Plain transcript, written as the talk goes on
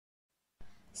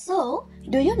So,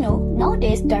 do you know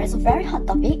nowadays there is a very hot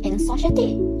topic in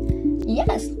society?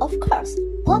 Yes, of course,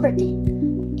 poverty.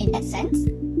 In essence,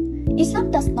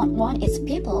 Islam does not want its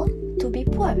people to be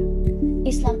poor.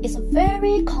 Islam is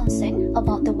very concerned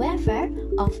about the welfare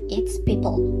of its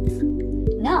people.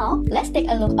 Now, let's take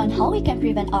a look on how we can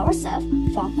prevent ourselves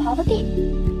from poverty.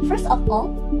 First of all,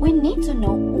 we need to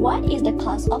know what is the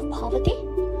cause of poverty.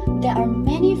 There are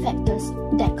many factors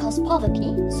that cause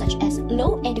poverty, such as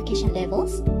low education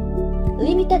levels,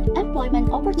 limited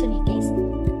employment opportunities,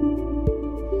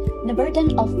 the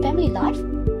burden of family life,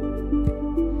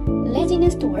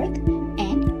 laziness to work,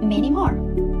 and many more.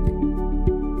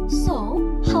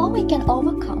 So, how we can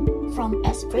overcome from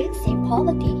experiencing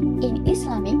poverty in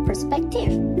Islamic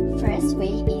perspective? First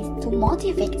way is to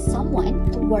motivate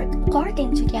someone to work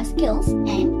according to their skills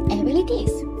and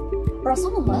abilities.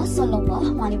 Rasulullah SAW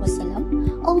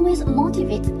always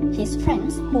motivates his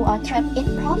friends who are trapped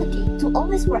in poverty to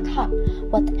always work hard,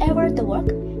 whatever the work,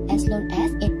 as long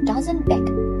as it doesn't beg.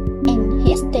 In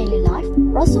his daily life,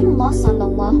 Rasulullah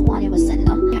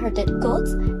SAW herded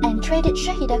goats and traded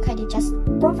Shahidah Khadijah's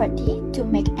property to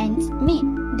make ends meet.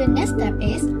 The next step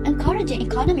is encouraging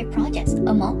economic projects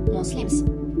among Muslims.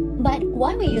 But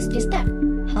why we use this step?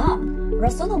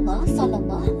 Rasulullah SAW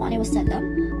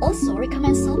also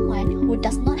recommends someone who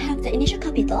does not have the initial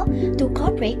capital to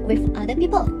cooperate with other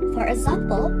people. For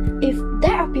example, if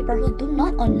there are people who do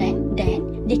not own land,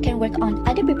 then they can work on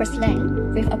other people's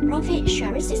land with a profit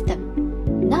sharing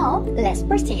system. Now, let's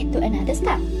proceed to another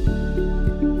step.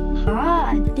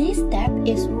 This step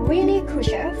is really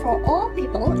crucial for all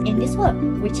people in this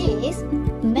world, which is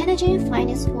managing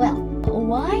finance well.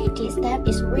 Why this step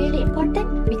is really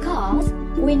important? Because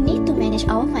we need to manage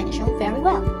our financial very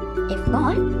well. If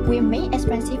not, we may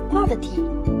experience poverty.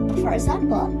 For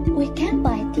example, we can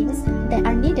buy things that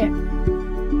are needed,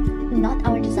 not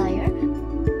our desire.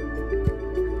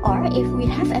 Or if we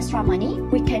have extra money,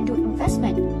 we can do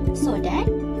investment so that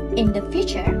in the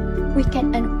future, we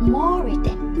can earn more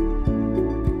return.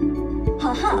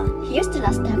 Here's the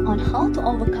last step on how to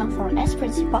overcome from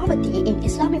experiencing poverty in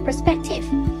Islamic perspective.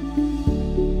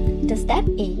 The step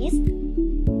is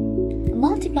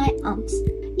multiply alms.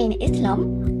 In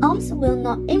Islam, alms will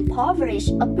not impoverish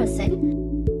a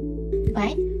person,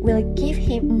 but will give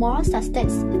him more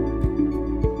sustenance.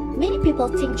 Many people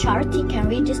think charity can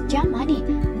reduce their money,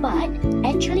 but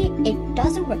actually it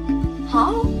doesn't work.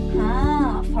 How?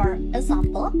 For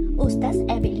example, Ustaz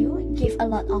Abilu gave a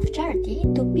lot of charity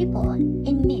to people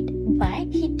in need, but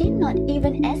he did not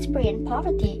even experience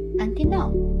poverty until now.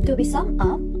 To be summed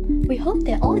up, we hope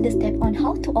that all the steps on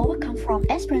how to overcome from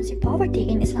experiencing poverty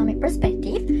in Islamic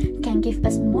perspective can give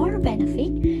us more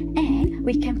benefit and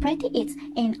we can practice it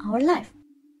in our life.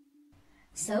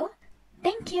 So,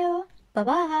 thank you.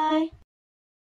 Bye-bye.